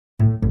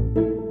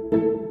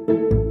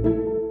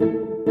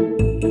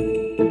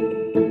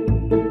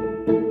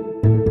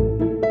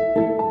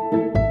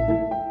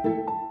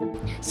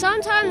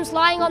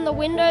on the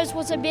windows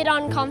was a bit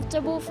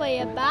uncomfortable for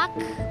your back.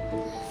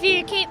 If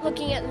you keep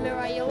looking at the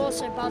mirror, you'll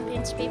also bump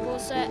into people.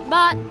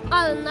 But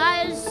other than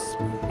that, it was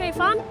pretty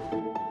fun.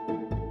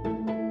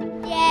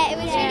 Yeah, it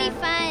was really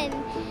fun.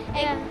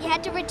 Yeah. You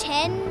had to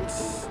pretend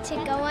to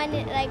go on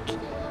it, like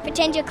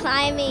pretend you're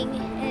climbing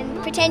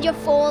and pretend you're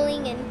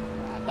falling, and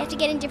you have to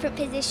get in different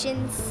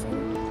positions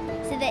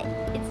so that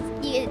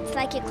it's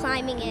like you're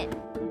climbing it.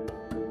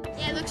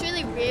 Yeah, it looks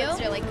really real.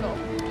 It's really cool.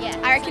 Yeah.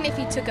 I reckon if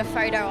you took a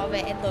photo of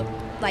it, it looked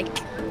like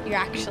you're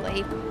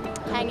actually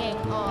Hanging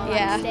or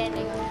Yeah.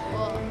 standing on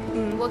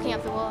the wall, walking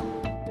up the wall.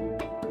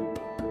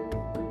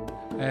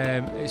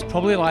 It's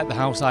probably like the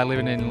house I live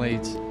in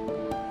Leeds.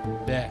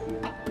 Yeah,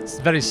 it's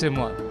very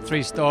similar.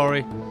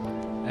 3-storey,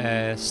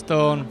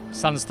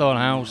 sandstone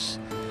house,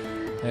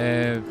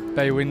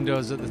 bay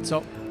windows at the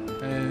top,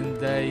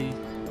 and a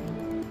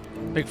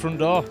big front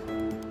door.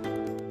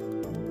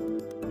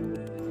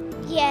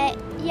 Yeah,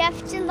 you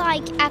have to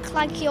act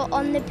like you're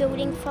on the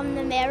building from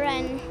the mirror,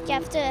 and you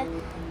have to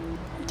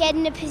get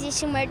in a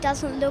position where it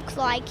doesn't look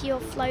like you're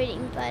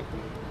floating, but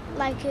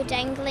like you're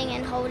dangling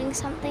and holding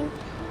something,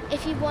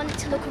 if you want it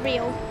to look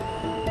real.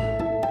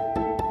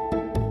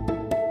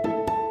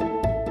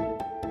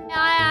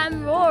 Hi,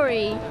 I'm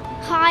Rory.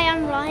 Hi,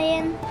 I'm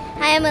Ryan.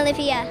 Hi, I'm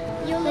Olivia.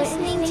 You're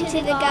listening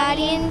to the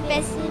Guardian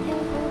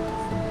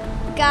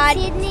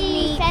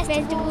Sydney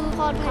Festival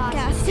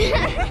podcast.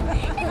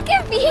 It's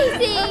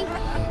confusing.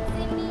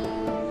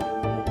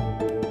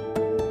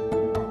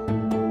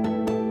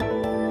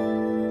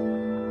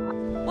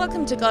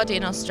 Welcome to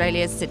Guardian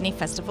Australia's Sydney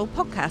Festival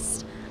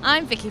podcast.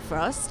 I'm Vicky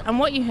Frost, and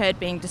what you heard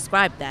being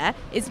described there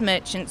is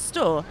Merchant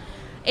Store.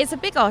 It's a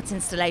big art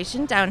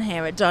installation down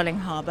here at Darling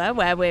Harbour,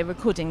 where we're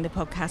recording the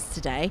podcast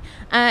today.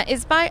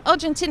 It's by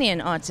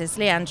Argentinian artist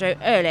Leandro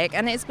Ehrlich,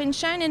 and it's been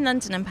shown in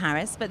London and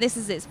Paris, but this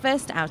is its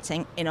first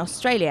outing in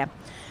Australia.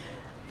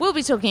 We'll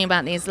be talking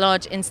about these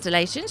large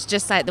installations,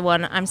 just like the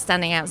one I'm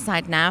standing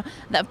outside now,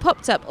 that have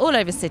popped up all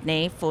over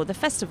Sydney for the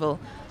festival.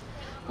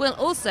 We'll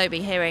also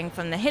be hearing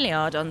from the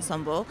Hilliard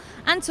Ensemble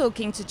and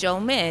talking to Joel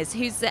Meares,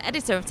 who's the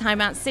editor of Time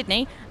Out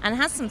Sydney and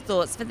has some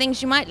thoughts for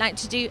things you might like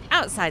to do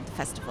outside the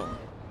festival.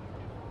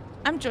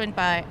 I'm joined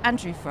by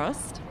Andrew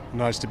Frost.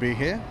 Nice to be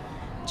here.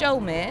 Joel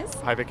Meares.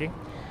 Hi, Vicky.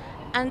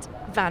 And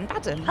Van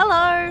Badden.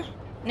 Hello.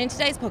 And in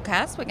today's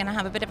podcast, we're going to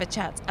have a bit of a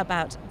chat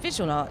about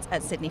visual art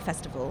at Sydney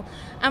Festival.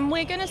 And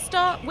we're going to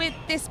start with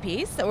this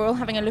piece that we're all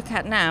having a look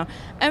at now.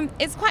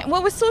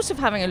 We're sort of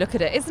having a look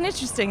at it. It's an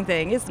interesting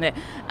thing, isn't it?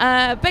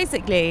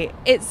 Basically,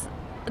 it's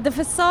the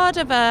facade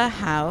of a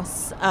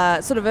house,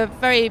 sort of a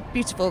very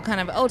beautiful kind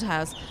of old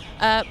house,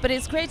 but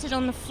it's created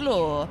on the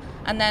floor,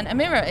 and then a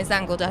mirror is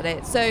angled at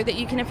it so that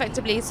you can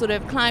effectively sort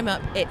of climb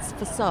up its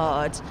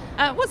facade.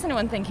 What's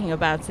anyone thinking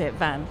about it,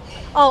 Van?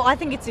 Oh, I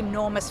think it's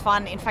enormous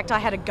fun. In fact, I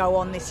had a go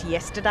on this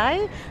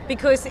yesterday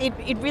because it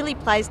really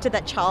plays to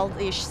that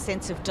childish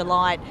sense of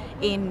delight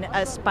in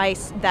a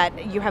space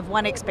that you have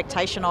one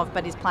expectation of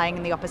but is playing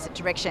in the opposite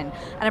direction.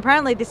 And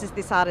apparently this is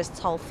this artist's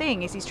whole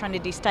thing, is he's trying to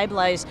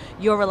destabilise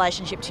your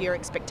relationship to your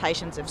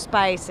expectations of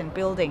space and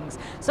buildings.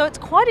 So it's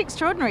quite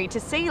extraordinary to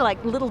see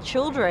like little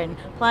children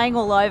playing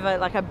all over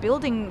like a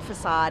building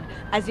facade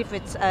as if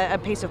it's a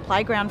piece of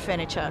playground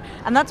furniture.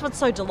 And that's what's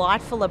so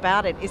delightful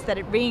about it, is that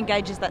it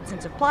re-engages that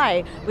sense of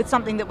play with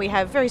something that we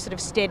have very sort of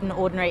stead and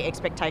ordinary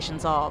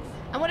expectations of.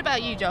 And what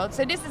about you, Joel?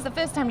 So this is the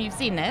first time you've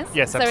seen this?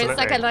 Yes, so absolutely.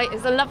 So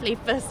it's a lovely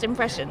first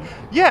impression.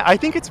 Yeah, I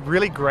think it's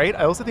really great.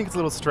 I also think it's a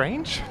little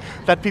strange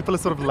that people are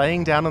sort of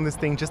laying down on this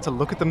thing just to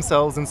look at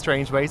themselves in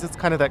strange ways. It's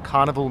kind of that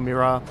carnival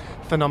mirror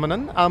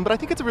phenomenon. But I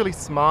think it's a really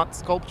smart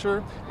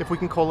sculpture, if we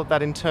can call it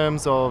that, in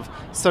terms of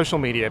social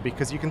media,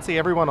 because you can see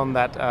everyone on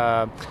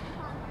that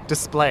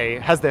display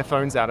has their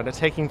phones out and are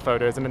taking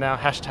photos and are now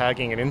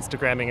hashtagging and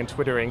Instagramming and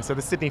Twittering. So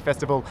the Sydney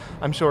Festival,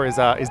 I'm sure,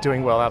 is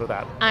doing well out of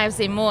that. I've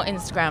seen more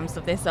Instagrams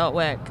of this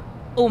artwork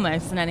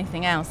almost than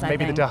anything else, I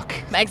Maybe think. the duck.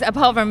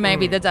 Apart from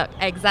maybe the duck,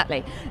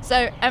 exactly.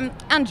 So,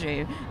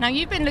 Andrew, now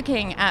you've been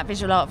looking at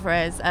visual art for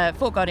us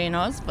for Guardian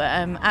Oz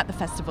at the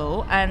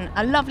festival, and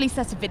a lovely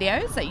set of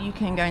videos that you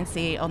can go and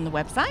see on the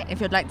website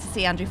if you'd like to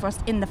see Andrew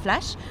Frost in the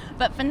flesh.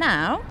 But for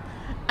now,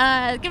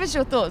 give us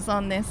your thoughts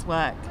on this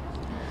work.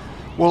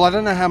 Well, I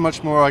don't know how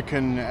much more I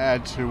can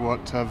add to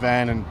what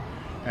Van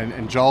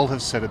and Joel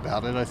have said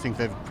about it. I think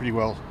they've pretty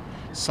well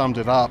summed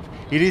it up.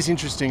 It is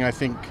interesting, I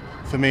think,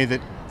 for me that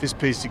this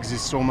piece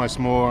exists almost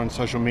more on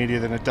social media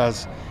than it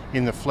does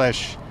in the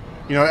flesh.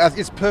 You know,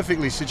 it's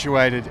perfectly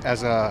situated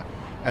as an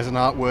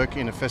artwork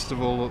in a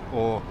festival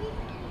or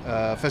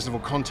festival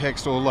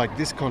context, or like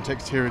this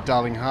context here at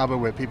Darling Harbour,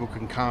 where people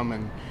can come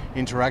and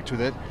interact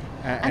with it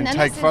and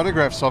take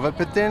photographs of it.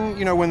 But then,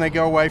 you know, when they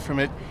go away from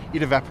it,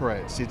 it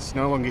evaporates. It's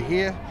no longer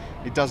here.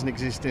 It doesn't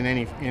exist in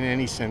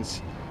any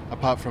sense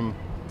apart from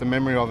the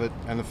memory of it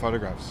and the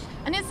photographs.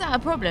 And is that a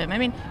problem? I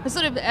mean,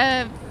 sort of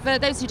for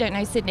those who don't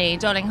know Sydney,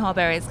 Darling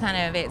Harbour is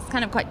kind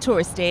of quite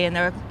touristy, and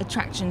there are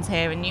attractions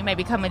here, and you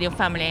maybe come with your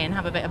family and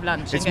have a bit of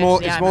lunch. It's more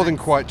than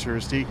quite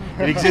touristy.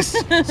 It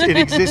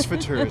exists for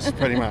tourists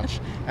pretty much,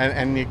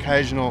 and the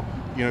occasional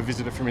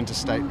visitor from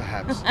interstate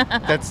perhaps.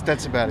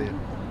 That's about it.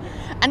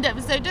 And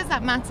so does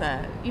that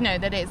matter,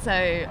 that it's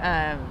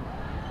so,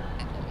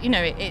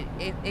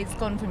 it's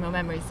gone from your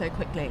memory so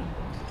quickly?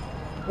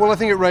 Well, I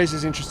think it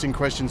raises interesting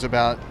questions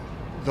about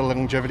the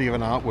longevity of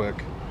an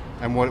artwork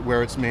and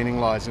where its meaning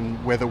lies,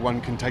 and whether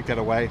one can take that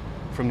away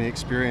from the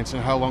experience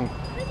and how long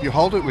you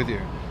hold it with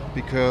you.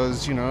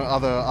 Because,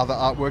 other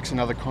artworks in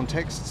other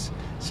contexts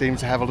seem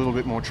to have a little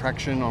bit more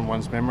traction on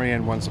one's memory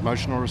and one's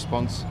emotional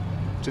response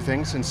to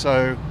things. And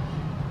so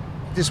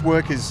this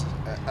work is,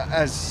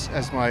 as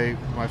my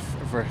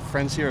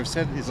friends here have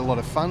said, is a lot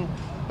of fun,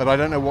 but I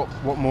don't know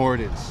what more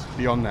it is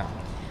beyond that.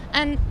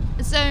 And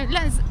so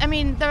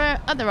there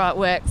are other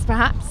artworks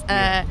perhaps,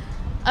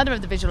 other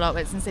of the visual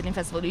artworks in Sydney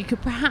Festival you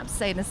could perhaps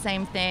say the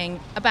same thing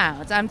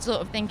about. I'm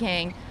sort of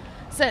thinking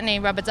certainly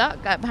Rubber Duck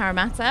at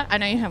Parramatta. I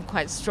know you have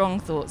quite strong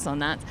thoughts on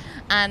that.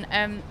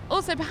 And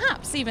also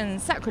perhaps even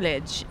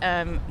Sacrilege,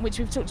 which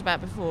we've talked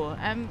about before.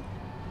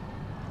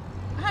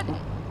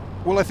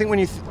 Well, I think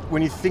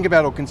when you think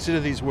about or consider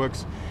these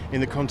works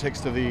in the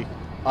context of the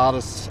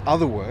artist's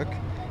other work,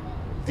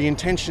 the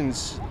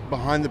intentions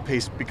behind the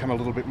piece become a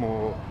little bit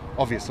more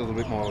obvious, a little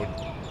bit more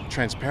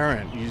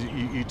transparent.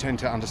 You tend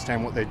to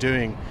understand what they're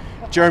doing.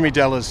 Jeremy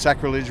Deller's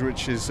Sacrilege,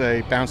 which is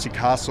a bouncy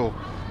castle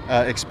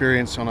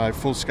experience on a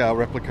full-scale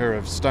replica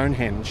of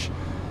Stonehenge,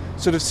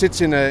 sort of sits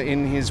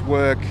in his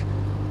work.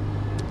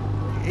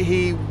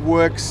 He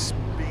works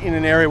in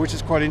an area which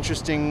is quite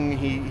interesting.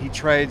 He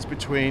trades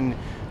between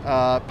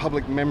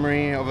public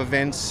memory of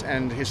events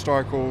and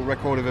historical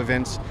record of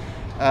events.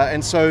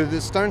 And so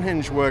the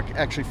Stonehenge work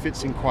actually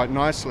fits in quite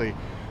nicely.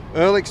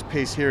 Ehrlich's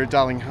piece here at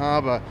Darling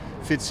Harbour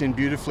fits in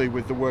beautifully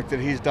with the work that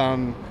he's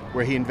done,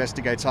 where he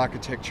investigates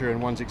architecture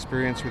and one's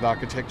experience with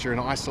architecture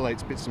and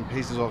isolates bits and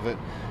pieces of it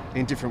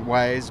in different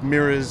ways.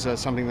 Mirrors are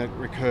something that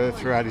recur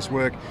throughout his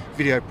work,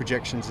 video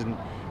projections and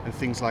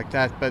things like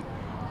that. But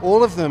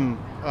all of them,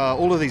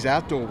 all of these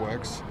outdoor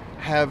works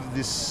have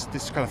this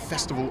kind of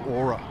festival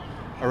aura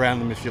around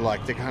them, if you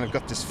like. They kind of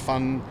got this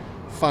fun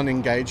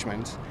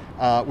engagement,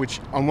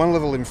 which on one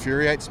level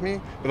infuriates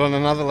me, but on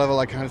another level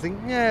I kind of think,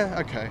 yeah,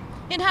 okay.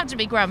 You'd have to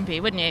be grumpy,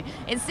 wouldn't you?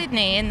 It's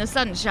Sydney in the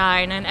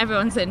sunshine and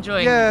everyone's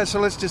enjoying it. Yeah, so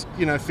let's just,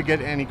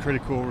 forget any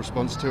critical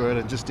response to it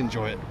and just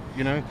enjoy it,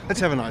 Let's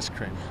have an ice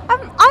cream.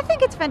 I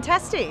think it's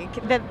fantastic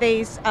that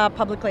these are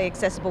publicly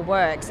accessible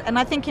works. And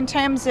I think in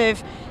terms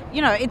of,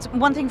 it's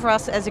one thing for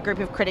us as a group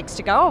of critics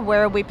to go,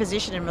 where are we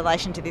positioned in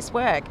relation to this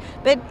work?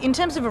 But in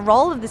terms of a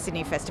role of the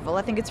Sydney Festival,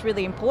 I think it's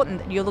really important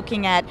that you're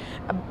looking at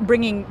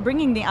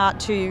bringing the art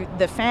to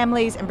the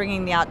families and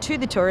bringing the art to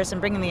the tourists and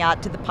bringing the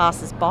art to the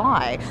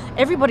passers-by.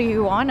 Everybody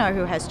who I know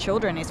who has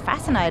children is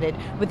fascinated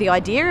with the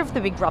idea of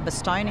the big rubber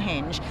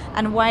Stonehenge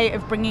and a way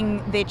of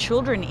bringing their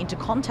children into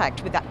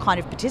contact with that kind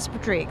of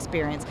participatory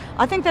experience.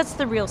 I think that's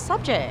the real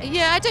subject.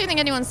 Yeah, I don't think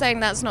anyone's saying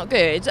that's not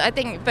good.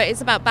 But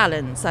it's about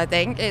balance, I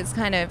think. It's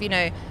kind of,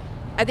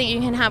 I think you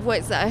can have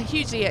works that are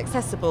hugely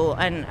accessible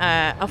and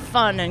are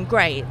fun and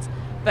great,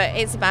 but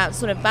it's about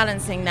sort of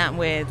balancing that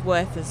with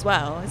worth as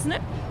well, isn't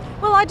it?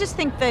 Well, I just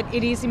think that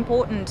it is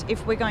important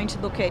if we're going to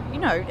look at,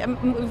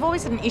 we've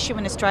always had an issue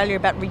in Australia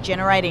about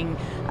regenerating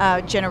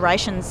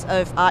generations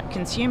of art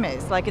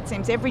consumers. Like, it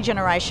seems every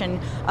generation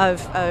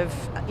of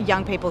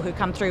young people who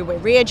come through, we're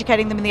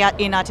re-educating them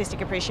in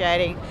artistic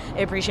appreciation.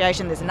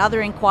 There's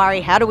another inquiry: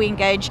 how do we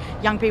engage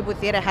young people with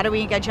theatre? How do we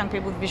engage young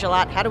people with visual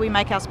art? How do we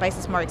make our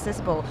spaces more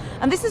accessible?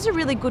 And this is a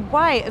really good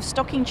way of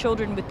stocking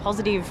children with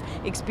positive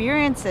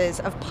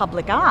experiences of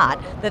public art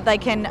that they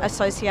can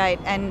associate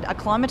and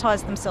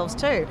acclimatise themselves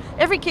to.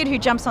 Every kid who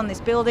jumps on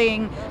this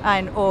building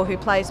or who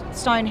plays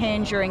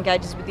Stonehenge or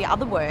engages with the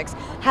other works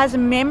has a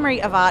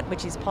memory of art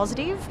which is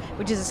positive,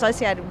 which is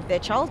associated with their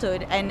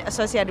childhood and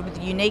associated with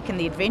the unique and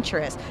the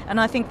adventurous. And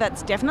I think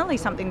that's definitely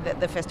something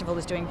that the festival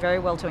is doing very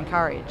well to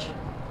encourage.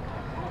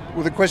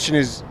 Well, the question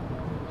is,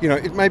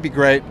 it may be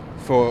great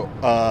for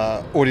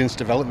audience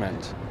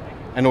development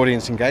and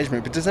audience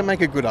engagement, but does that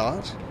make a good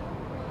art?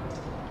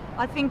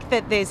 I think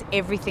that there's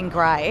everything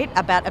great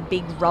about a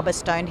big rubber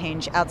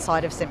Stonehenge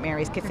outside of St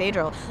Mary's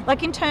Cathedral.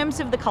 Like, in terms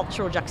of the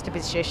cultural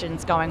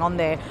juxtapositions going on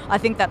there, I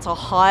think that's a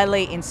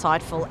highly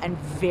insightful and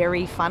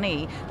very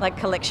funny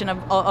collection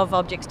of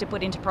objects to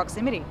put into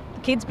proximity.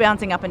 Kids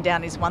bouncing up and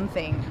down is one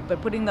thing,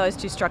 but putting those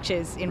two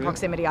structures in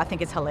proximity, I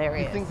think, is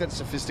hilarious. Do you think that's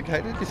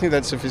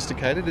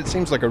sophisticated? It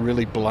seems like a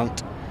really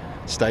blunt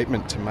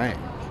statement to make.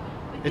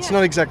 It's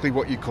not exactly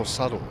what you call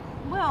subtle.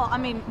 Well, I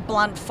mean,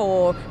 blunt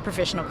for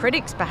professional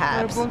critics,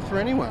 perhaps. Blunt for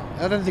anyone.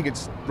 I don't think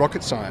it's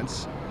rocket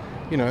science.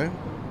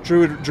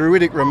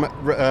 Druidic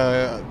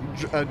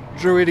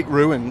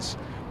ruins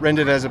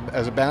rendered as a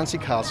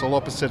bouncy castle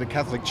opposite a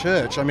Catholic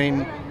church. I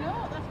mean,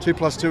 2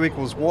 + 2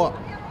 = what?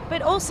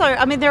 But also,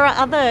 I mean,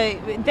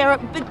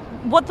 but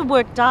what the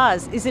work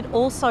does is it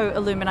also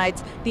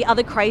illuminates the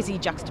other crazy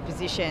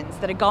juxtapositions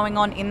that are going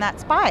on in that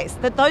space,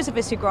 that those of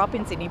us who grew up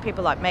in Sydney,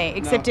 people like me,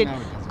 accepted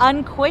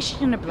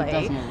unquestionably. It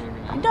doesn't illuminate.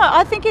 No,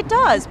 I think it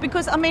does,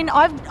 because I mean,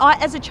 I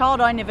as a child,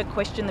 I never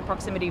questioned the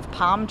proximity of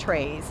palm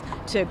trees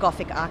to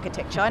Gothic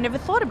architecture. I never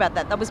thought about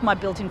that. That was my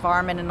built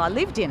environment, and I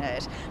lived in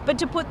it. But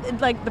to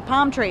put like the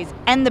palm trees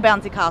and the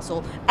bouncy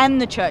castle and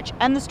the church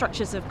and the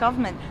structures of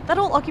government, that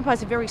all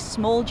occupies a very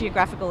small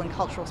geographical and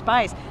cultural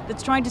space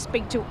that's trying to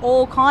speak to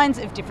all kinds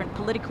of different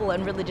political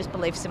and religious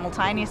beliefs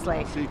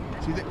simultaneously.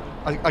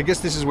 I guess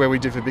this is where we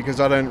differ, because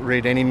I don't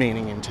read any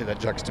meaning into that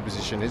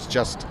juxtaposition. It's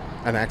just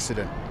an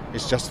accident.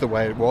 It's just the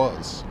way it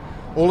was.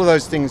 All of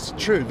those things,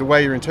 true, the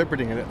way you're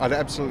interpreting it, I'd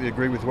absolutely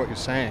agree with what you're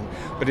saying.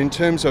 But in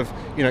terms of,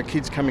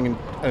 kids coming in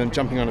and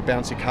jumping on a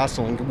bouncy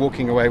castle and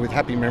walking away with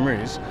happy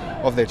memories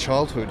of their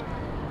childhood,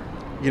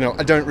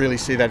 I don't really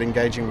see that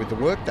engaging with the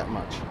work that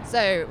much.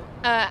 So,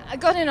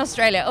 God in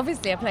Australia,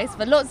 obviously a place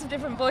for lots of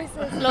different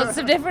voices, lots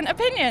of different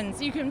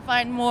opinions. You can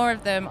find more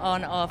of them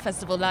on our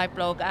Festival Live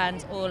blog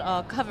and all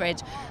our coverage.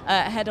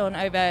 Head on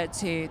over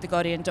to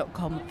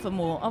theguardian.com for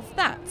more of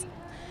that.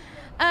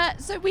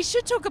 So we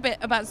should talk a bit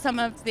about some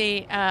of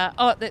the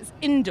art that's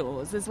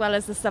indoors as well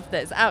as the stuff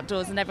that's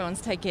outdoors, and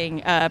everyone's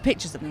taking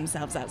pictures of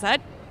themselves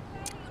outside.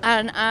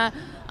 And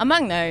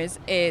among those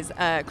is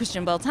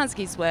Christian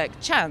Boltanski's work,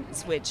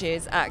 Chance, which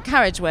is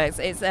Carriageworks.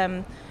 It's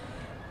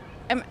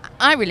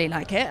I really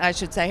like it, I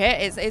should say here.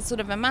 It's sort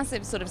of a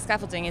massive sort of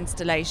scaffolding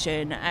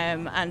installation,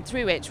 and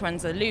through which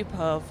runs a loop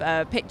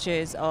of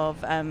pictures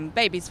of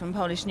babies from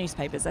Polish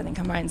newspapers, I think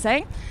I'm right in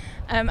saying.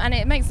 And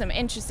it makes them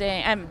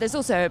interesting. There's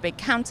also a big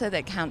counter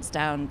that counts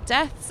down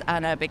deaths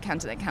and a big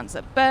counter that counts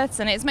up births,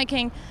 and it's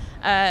making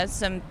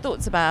some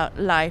thoughts about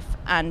life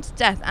and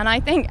death. And I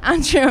think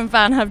Andrew and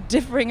Van have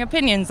differing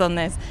opinions on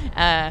this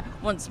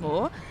once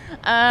more.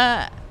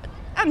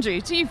 Andrew,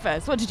 to you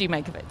first. What did you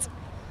make of it?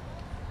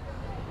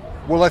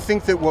 Well, I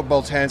think that what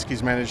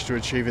Boltanski's managed to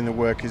achieve in the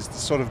work is the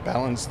sort of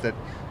balance that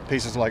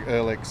pieces like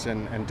Ehrlich's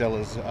and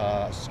Deller's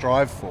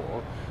strive for,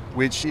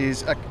 which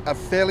is a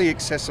fairly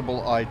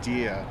accessible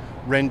idea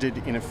rendered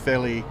in a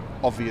fairly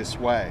obvious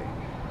way.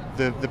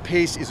 The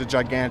piece is a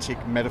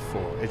gigantic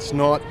metaphor. It's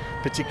not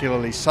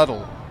particularly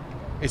subtle.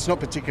 It's not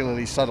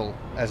particularly subtle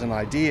as an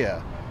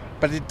idea,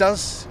 but it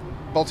does.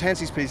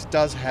 Boltanski's piece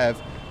does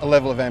have a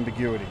level of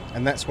ambiguity,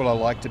 and that's what I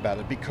liked about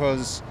it,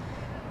 because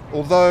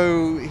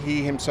although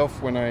he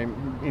himself, when I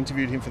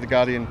interviewed him for The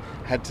Guardian,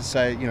 had to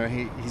say,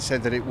 he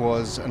said that it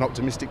was an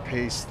optimistic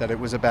piece, that it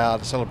was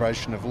about a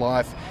celebration of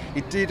life,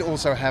 it did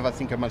also have, I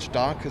think, a much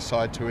darker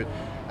side to it,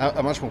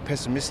 a much more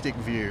pessimistic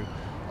view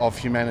of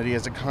humanity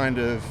as a kind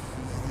of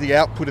the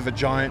output of a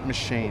giant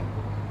machine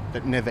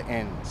that never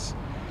ends.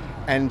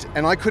 And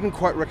I couldn't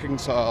quite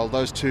reconcile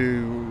those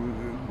two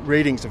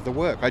readings of the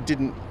work. I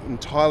didn't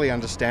entirely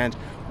understand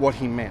what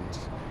he meant.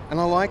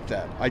 And I liked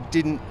that.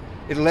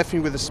 It left me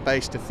with a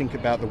space to think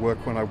about the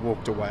work when I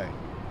walked away.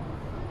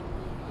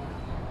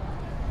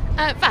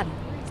 Van,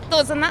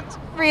 thoughts on that?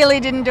 Really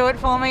didn't do it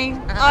for me.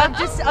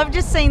 I've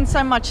just seen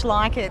so much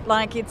like it.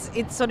 Like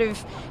it's sort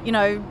of,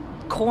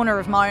 corner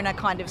of Mona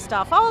kind of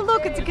stuff. Oh,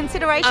 look, it's a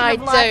consideration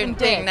of life and death. I don't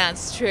think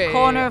that's true.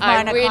 Corner of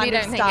Mona really kind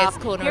of don't stuff. think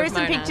it's corner Here are of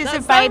some Mona. pictures That's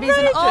of babies,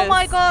 and oh outrageous.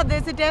 my God,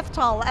 there's a death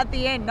toll at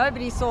the end.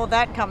 Nobody saw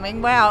that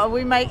coming. Wow,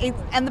 we make it,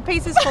 and the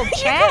piece is called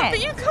Chance.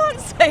 But you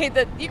can't say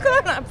that. You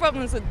can't have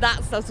problems with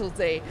that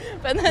subtlety,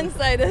 but then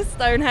say that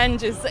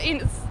Stonehenge is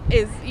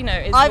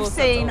I've more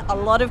seen subtle. a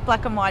lot of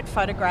black and white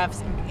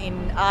photographs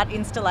in art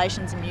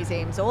installations and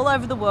museums all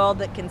over the world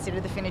that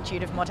consider the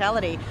finitude of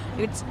mortality.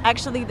 It's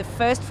actually the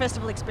first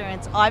festival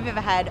experience I've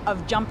ever had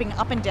of jumping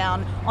up and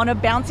down on a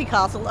bouncy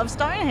castle of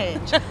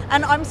Stonehenge.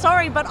 And I'm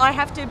sorry, but I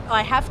have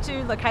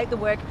to locate the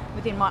work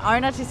within my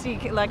own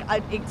artistic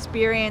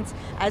experience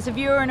as a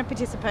viewer and a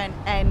participant,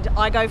 and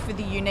I go for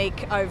the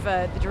unique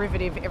over the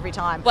derivative every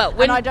time. Well,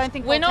 and I don't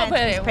think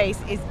Boltanski's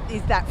piece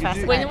is that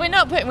fascinating. We're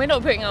not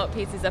putting art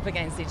pieces up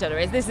against each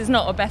other. This is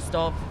not a best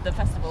of the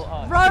festival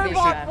art.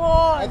 Robot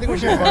Wars! I think we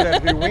should find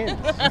out who wins.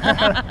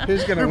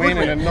 Who's going to win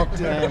in a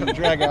knockdown,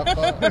 drag-out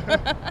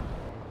fight?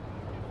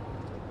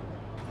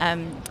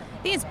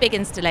 These big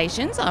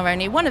installations are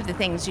only one of the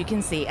things you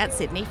can see at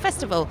Sydney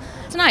Festival.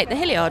 Tonight, the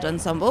Hilliard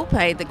Ensemble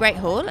played the Great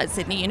Hall at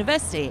Sydney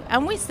University,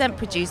 and we sent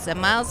producer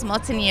Miles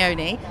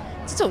Martignoni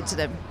to talk to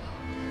them.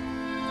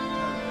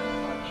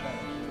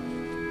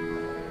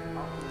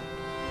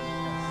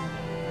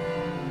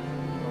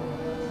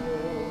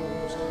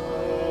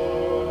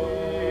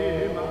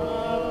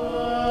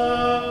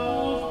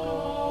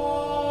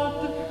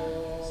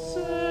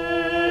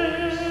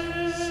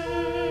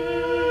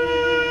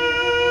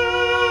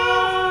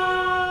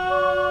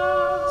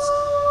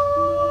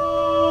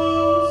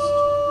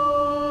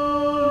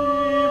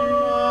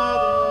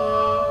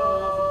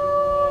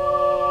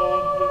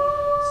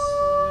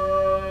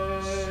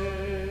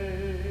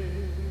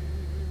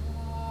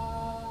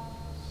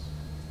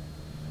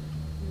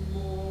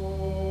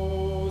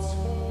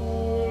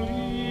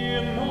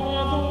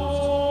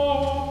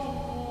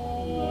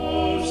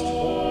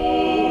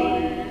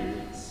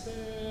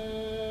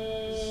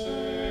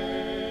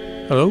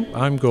 Hello,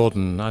 I'm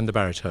Gordon. I'm the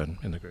baritone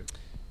in the group.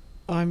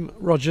 I'm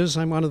Rogers.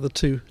 I'm one of the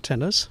two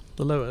tenors,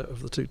 the lower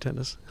of the two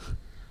tenors.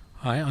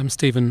 Hi, I'm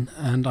Stephen,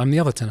 and I'm the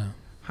other tenor.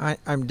 Hi,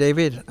 I'm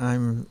David.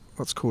 I'm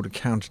what's called a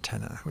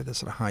countertenor with a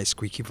sort of high,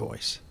 squeaky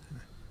voice.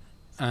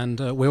 And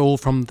we're all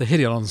from the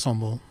Hilliard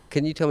Ensemble.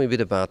 Can you tell me a bit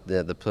about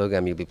the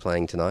program you'll be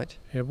playing tonight?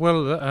 Yeah,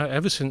 well,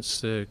 ever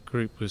since the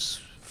group was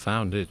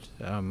founded,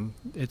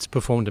 it's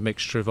performed a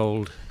mixture of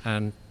old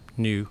and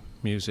new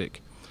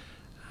music.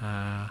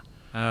 The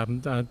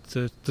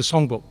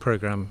songbook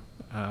program,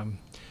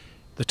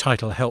 the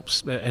title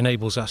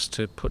enables us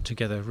to put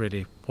together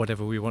really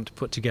whatever we want to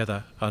put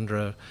together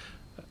under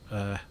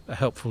a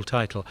helpful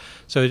title.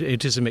 So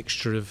it is a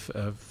mixture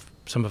of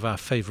some of our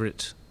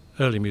favourite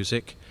early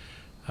music,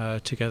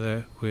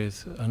 together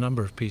with a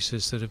number of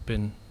pieces that have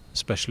been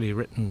specially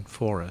written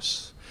for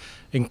us,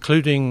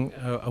 including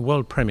a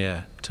world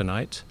premiere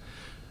tonight,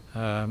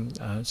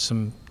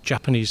 some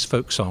Japanese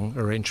folk song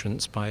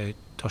arrangements by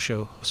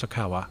Toshio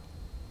Hosokawa.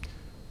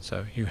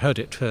 So you heard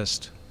it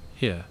first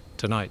here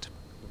tonight.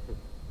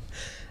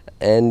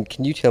 And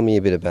can you tell me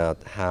a bit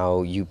about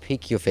how you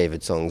pick your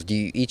favourite songs? Do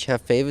you each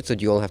have favourites, or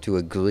do you all have to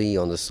agree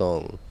on the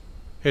song?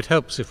 It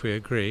helps if we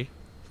agree.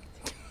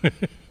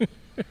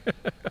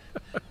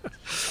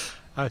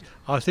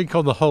 I think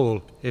on the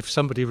whole, if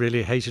somebody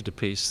really hated a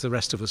piece, the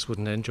rest of us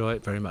wouldn't enjoy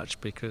it very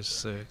much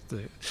because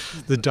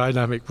the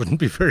dynamic wouldn't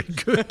be very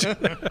good.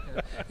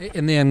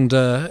 In the end,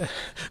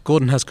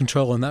 Gordon has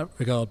control in that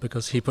regard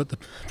because he put the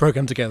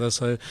programme together,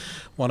 so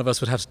one of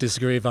us would have to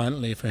disagree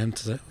violently for him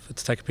to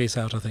take a piece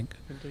out, I think.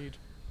 Indeed.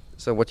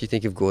 So what do you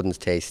think of Gordon's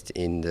taste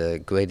in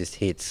the greatest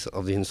hits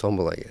of the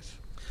ensemble, I guess?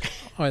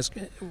 All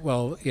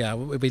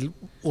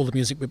the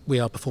music we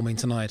are performing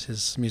tonight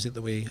is music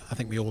that I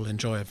think we all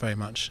enjoy very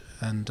much,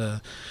 and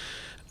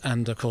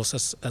of course,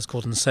 as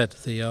Gordon said,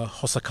 the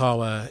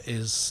Hosokawa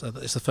is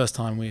it's the first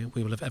time we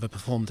will have ever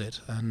performed it,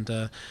 and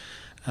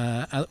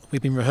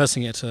we've been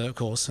rehearsing it, of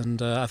course,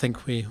 and I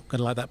think we're going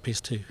to like that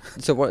piece too.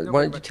 So why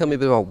don't you tell me a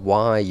bit about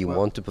why you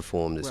want to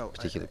perform this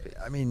particular piece?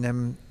 I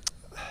mean,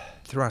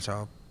 throughout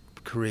our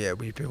career,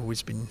 we've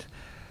always been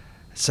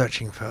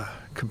searching for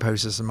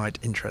composers that might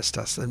interest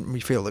us and we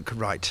feel that could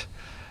write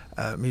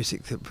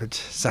music that would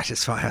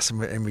satisfy us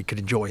and we could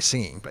enjoy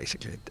singing,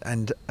 basically.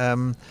 And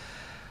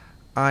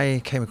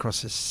I came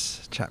across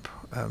this chap,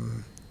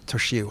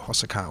 Toshio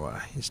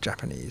Hosokawa. He's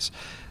Japanese,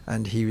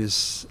 and he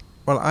was,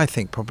 well, I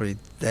think probably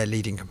their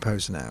leading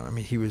composer now. I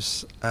mean, he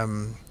was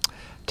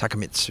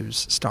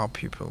Takamitsu's star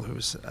pupil,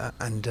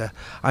 and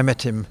I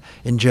met him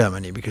in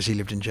Germany because he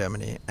lived in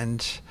Germany,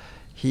 and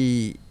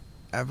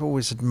I've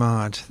always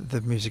admired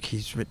the music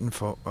he's written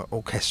for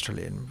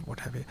orchestrally and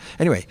what have you.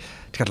 Anyway,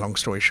 to cut a long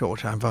story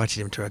short, I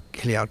invited him to a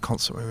Hilliard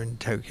concert when we were in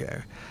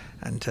Tokyo,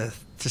 and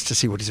just to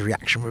see what his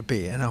reaction would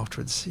be. And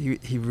afterwards,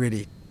 he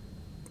really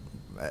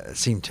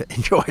seemed to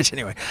enjoy it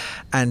anyway,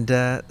 and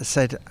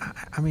said,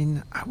 I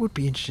mean, I would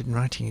be interested in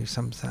writing you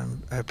some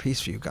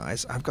piece for you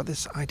guys. I've got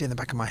this idea in the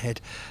back of my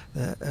head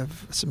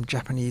of some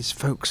Japanese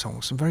folk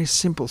songs, some very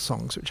simple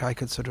songs which I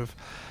could sort of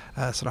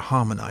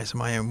harmonise in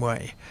my own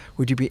way.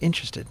 Would you be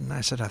interested? And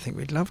I said, I think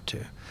we'd love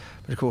to.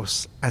 But of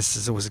course, as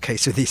is always the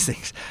case with these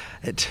things,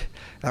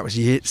 that was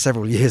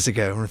several years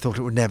ago, and I thought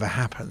it would never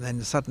happen.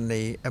 Then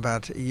suddenly,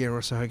 about a year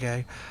or so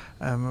ago,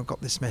 I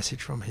got this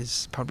message from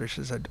his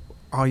publisher, said,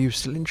 are you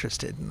still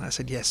interested? And I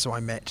said yes. So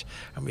I met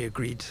and we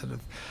agreed sort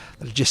of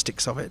the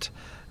logistics of it.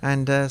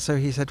 And so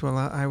he said, well,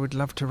 I would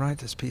love to write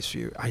this piece for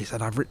you. He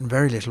said, I've written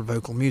very little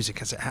vocal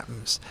music as it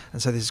happens,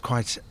 and so this is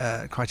quite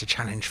a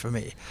challenge for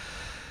me.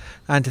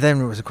 And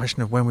then it was a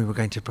question of when we were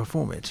going to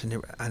perform it,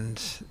 and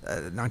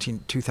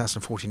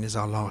 2014 is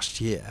our last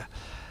year,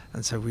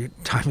 and so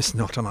time is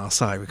not on our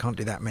side. We can't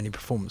do that many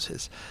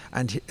performances,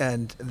 and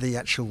the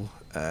actual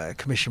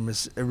commission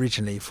was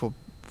originally for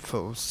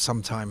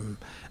sometime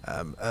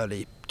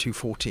early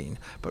 2014.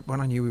 But when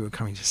I knew we were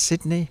coming to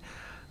Sydney,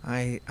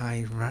 I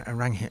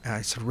rang him.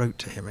 I sort of wrote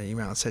to him an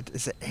email and said,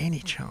 "Is there any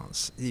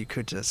chance you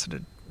could sort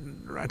of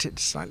write it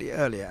slightly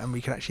earlier, and we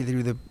could actually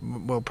do the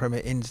world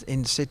premiere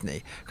in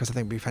Sydney, because I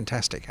think it'd be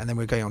fantastic. And then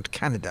we're going on to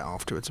Canada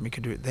afterwards, and we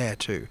could do it there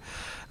too."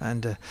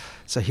 And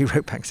so he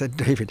wrote back and said,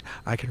 "David,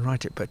 I can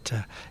write it, but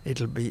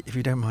it'll be, if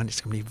you don't mind,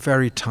 it's going to be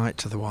very tight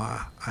to the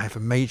wire. I have a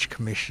major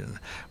commission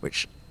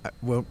which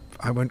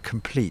I won't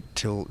complete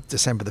till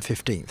December the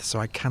 15th, so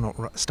I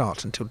cannot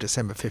start until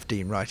December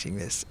 15 writing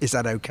this. Is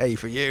that okay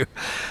for you?"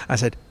 I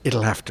said,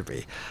 "It'll have to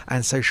be."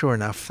 And so sure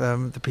enough,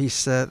 the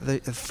piece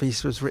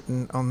was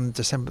written on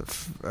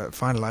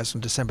finalised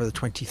on December the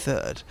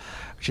 23rd,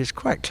 which is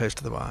quite close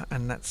to the wire,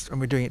 and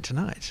we're doing it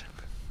tonight.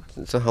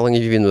 So how long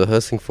have you been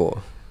rehearsing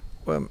for?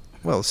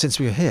 Well, since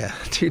we were here,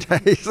 2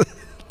 days.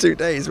 2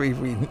 days we've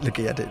been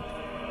looking at it.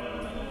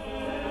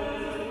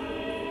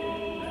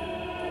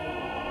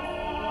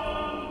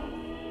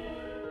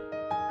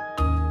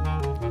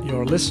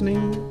 You're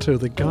listening to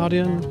the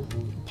Guardian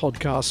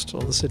podcast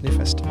of the Sydney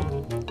Festival.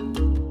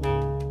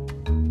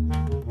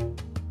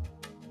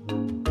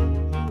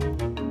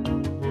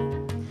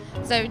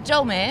 So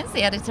Joel Meares,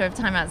 the editor of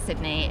Time Out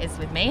Sydney, is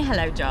with me.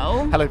 Hello,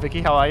 Joel. Hello,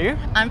 Vicky. How are you?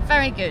 I'm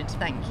very good,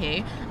 thank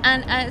you.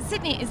 And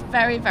Sydney is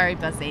very, very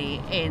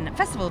busy in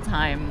festival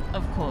time,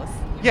 of course.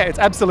 Yeah, it's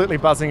absolutely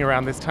buzzing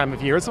around this time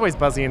of year. It's always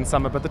buzzy in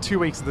summer, but the 2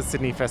 weeks of the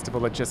Sydney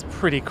Festival are just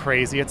pretty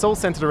crazy. It's all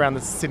centred around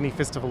the Sydney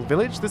Festival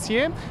Village this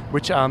year,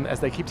 which, as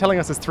they keep telling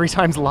us, is 3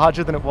 times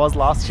larger than it was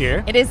last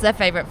year. It is their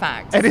favourite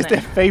fact. It is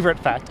their favourite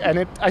fact,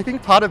 and I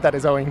think part of that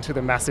is owing to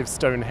the massive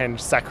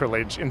Stonehenge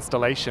sacrilege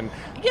installation.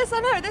 Yes,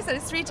 I know. They said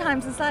it's 3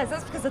 times the size.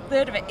 That's because a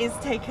third of it is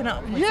taken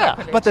up with Yeah,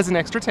 sacrilege. but there's an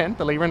extra tent,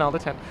 the Lee Ronaldo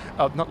tent.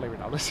 Oh, not Lee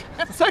Ronaldo,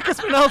 the Circus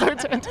Ronaldo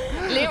tent.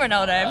 Lee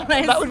Ronaldo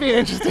plays. That would be an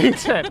interesting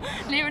tent.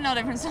 Lee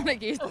Ronaldo from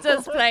Sonic Youth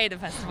does play the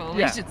festival,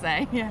 we should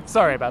say. Yeah.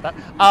 Sorry about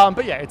that.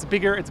 But yeah, it's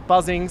bigger, it's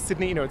buzzing.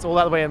 Sydney, it's all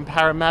that way in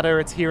Parramatta,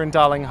 it's here in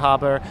Darling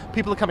Harbour.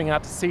 People are coming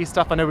out to see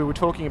stuff. I know we were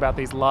talking about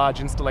these large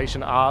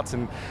installation arts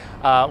and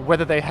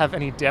whether they have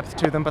any depth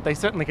to them, but they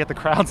certainly get the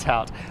crowds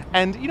out.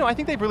 And, I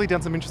think they've really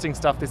done some interesting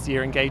stuff this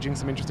year, engaging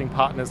some interesting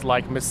partners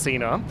like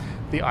Messina,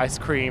 the ice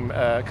cream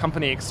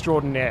company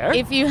extraordinaire.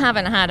 If you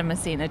haven't had a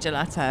Messina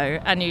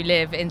gelato and you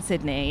live in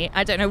Sydney,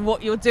 I don't know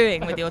what you're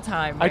doing with your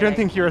time. Really. I don't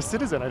think you're a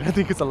citizen. I don't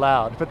think it's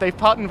allowed. But they've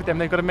partnered with them.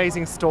 They've got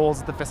amazing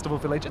stalls at the Festival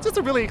Village. It's just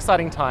a really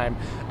exciting time.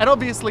 And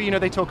obviously,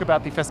 they talk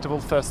about the festival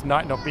first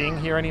night not being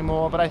here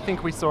anymore, but I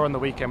think we saw on the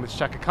weekend with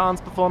Shaka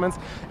Khan's performance,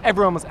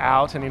 everyone was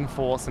out and in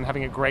force and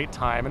having a great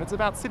time. And it's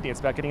about Sydney. It's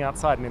about getting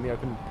outside and in the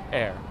open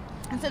air.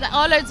 So there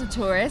are loads of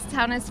tourists.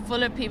 Town is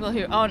full of people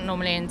who aren't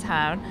normally in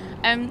town.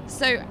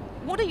 So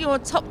what are your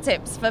top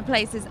tips for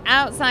places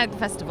outside the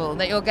festival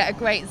that you'll get a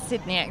great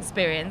Sydney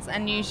experience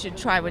and you should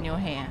try when you're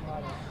here?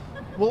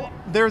 Well,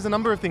 there's a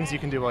number of things you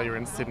can do while you're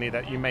in Sydney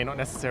that you may not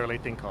necessarily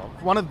think of.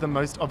 One of the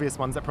most obvious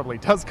ones that probably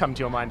does come to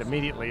your mind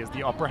immediately is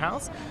the Opera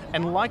House.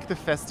 And like the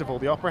festival,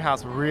 the Opera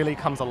House really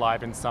comes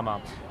alive in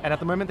summer. And at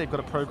the moment, they've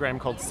got a program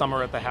called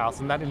Summer at the House,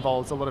 and that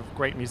involves a lot of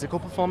great musical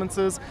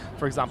performances.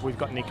 For example, we've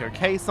got Nico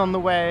Case on the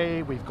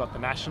way, we've got The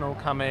National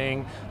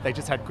coming, they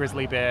just had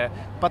Grizzly Bear.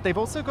 But they've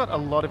also got a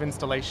lot of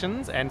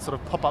installations and sort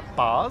of pop-up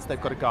bars.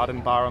 They've got a garden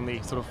bar on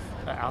the sort of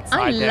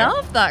outside there. I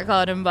love that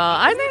garden bar.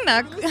 I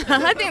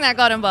think that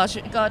garden bar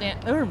should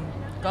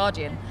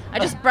Guardian. I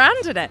just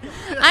branded it.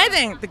 I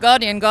think the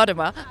Guardian Garden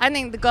Bar. I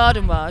think the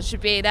garden bar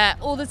should be there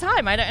all the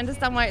time. I don't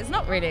understand why it's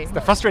not really.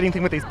 The frustrating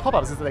thing with these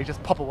pop-ups is that they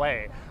just pop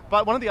away.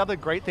 But one of the other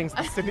great things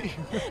that Sydney...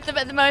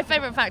 My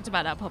favourite fact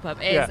about that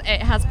pop-up is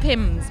it has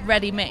Pimm's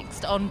ready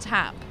mixed on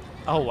tap.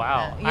 Oh,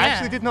 wow. Yeah. I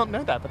actually did not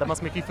know that, but that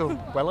must make you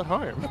feel well at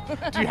home.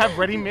 Do you have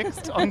ready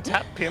mixed on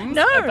tap Pimm's?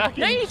 No,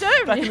 you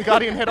don't. Back in the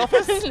Guardian head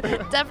office?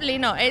 Definitely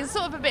not. It's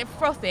sort of a bit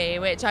frothy,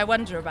 which I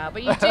wonder about,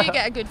 but you do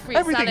get a good fruit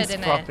salad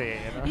in frothy,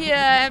 it.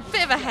 Yeah, a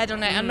bit of a head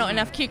on it and not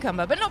enough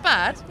cucumber, but not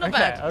bad. Not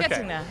bad.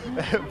 Getting there.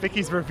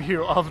 Vicky's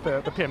review of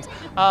the Pimm's.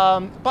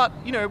 But,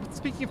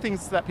 speaking of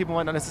things that people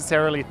might not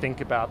necessarily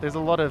think about, there's a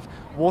lot of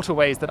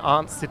waterways that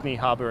aren't Sydney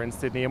Harbour in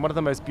Sydney, and one of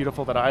the most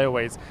beautiful that I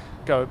always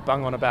go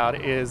bung on about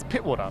is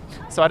Pittwater.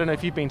 So I don't know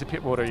if you've been to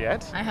Pittwater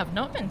yet. I have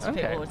not been to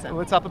Pittwater.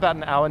 Well, it's up about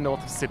an hour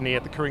north of Sydney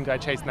at the Ku-ring-gai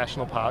Chase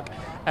National Park.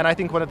 And I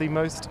think one of the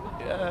most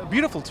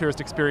beautiful tourist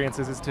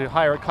experiences is to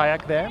hire a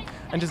kayak there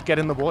and just get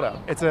in the water.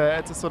 It's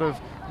a sort of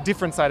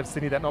different side of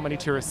Sydney that not many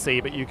tourists see,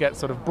 but you get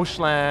sort of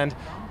bushland,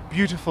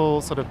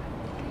 beautiful sort of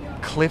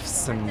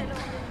cliffs and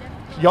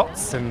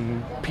yachts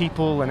and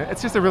people, and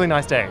it's just a really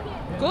nice day.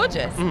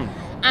 Gorgeous.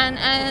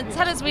 And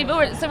tell us, we've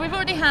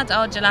already had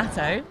our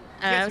gelato.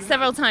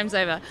 Several times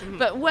over.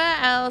 But where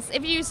else,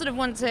 if you sort of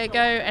want to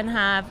go and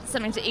have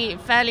something to eat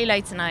fairly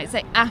late at night,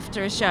 say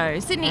after a show,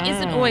 Sydney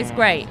isn't always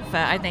great for,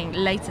 I think,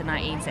 later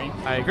night eating.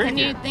 I agree. Can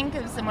you think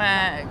of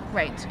somewhere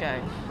great to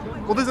go?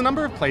 Well, there's a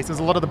number of places.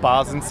 A lot of the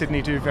bars in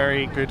Sydney do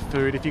very good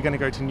food. If you're going to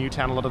go to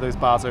Newtown, a lot of those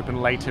bars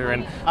open later.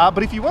 And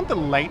but if you want the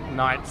late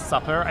night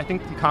supper, I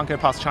think you can't go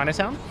past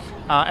Chinatown.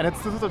 And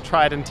it's the sort of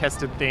tried and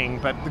tested thing,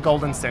 but the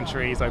Golden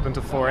Century is open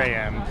to 4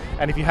 a.m.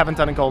 And if you haven't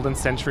done a Golden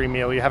Century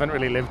meal, you haven't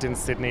really lived in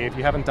Sydney. If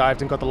you haven't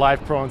dived and got the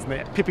live prawns and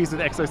the pippies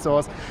with exo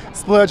sauce,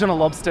 splurge on a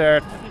lobster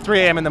at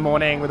 3 a.m. in the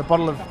morning with a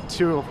bottle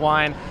of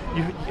wine.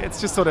 It's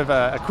just sort of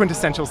a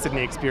quintessential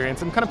Sydney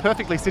experience and kind of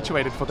perfectly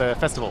situated for the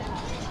festival.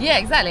 Yeah,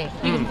 exactly.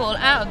 You can fall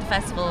out of the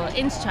festival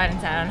into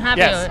Chinatown, have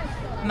your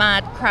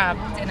mad crab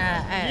dinner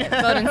at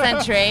Golden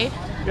Century.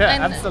 Yeah,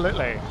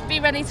 absolutely. Be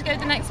ready to go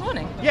the next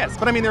morning. Yes,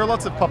 but I mean, there are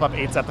lots of pop-up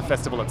eats at the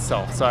festival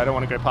itself, so I don't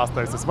want to go past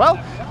those as well.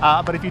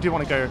 But if you do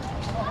want to go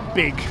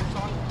big,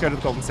 go to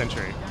the Golden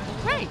Century.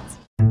 Great.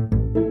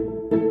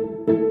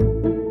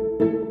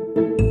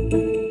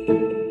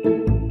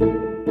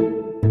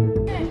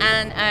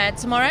 And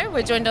tomorrow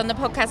we're joined on the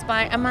podcast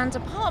by Amanda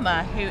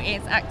Palmer, who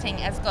is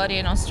acting as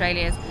Guardian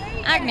Australia's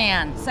Agni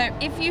Ann. So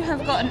if you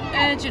have got an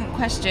urgent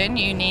question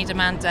you need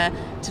Amanda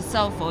to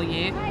solve for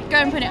you, go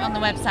and put it on the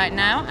website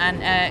now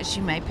and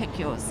she may pick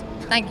yours.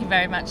 Thank you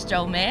very much,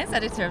 Joel Meares,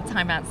 editor of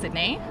Time Out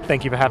Sydney.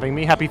 Thank you for having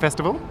me. Happy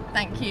festival.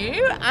 Thank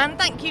you. And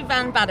thank you,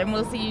 Van Banham.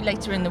 We'll see you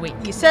later in the week.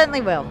 You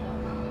certainly will.